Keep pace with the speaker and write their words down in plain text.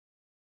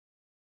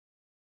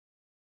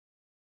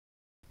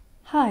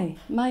Hi,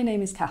 my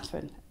name is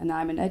Catherine and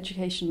I'm an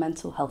education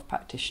mental health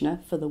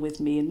practitioner for the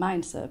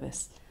WMiM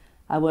service.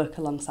 I work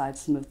alongside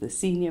some of the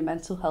senior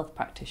mental health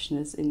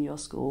practitioners in your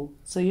school,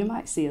 so you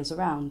might see us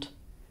around.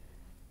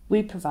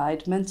 We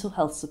provide mental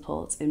health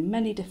support in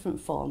many different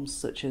forms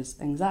such as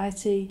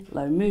anxiety,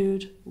 low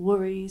mood,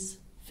 worries,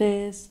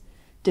 fears,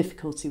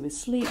 difficulty with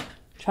sleep,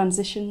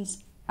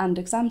 transitions and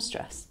exam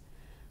stress.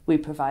 We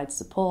provide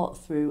support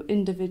through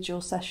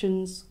individual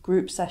sessions,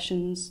 group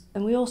sessions,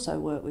 and we also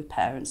work with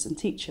parents and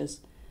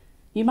teachers.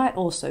 You might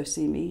also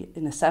see me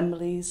in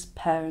assemblies,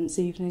 parents'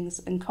 evenings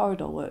and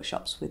corridor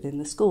workshops within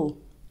the school.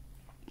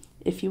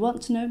 If you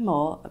want to know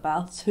more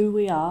about who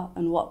we are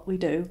and what we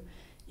do,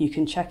 you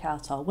can check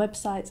out our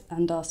website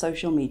and our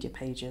social media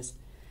pages.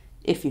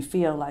 If you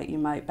feel like you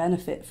might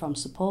benefit from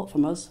support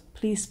from us,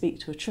 please speak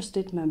to a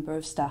trusted member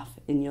of staff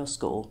in your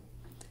school.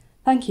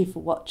 Thank you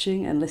for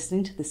watching and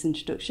listening to this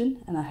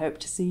introduction, and I hope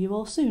to see you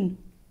all soon.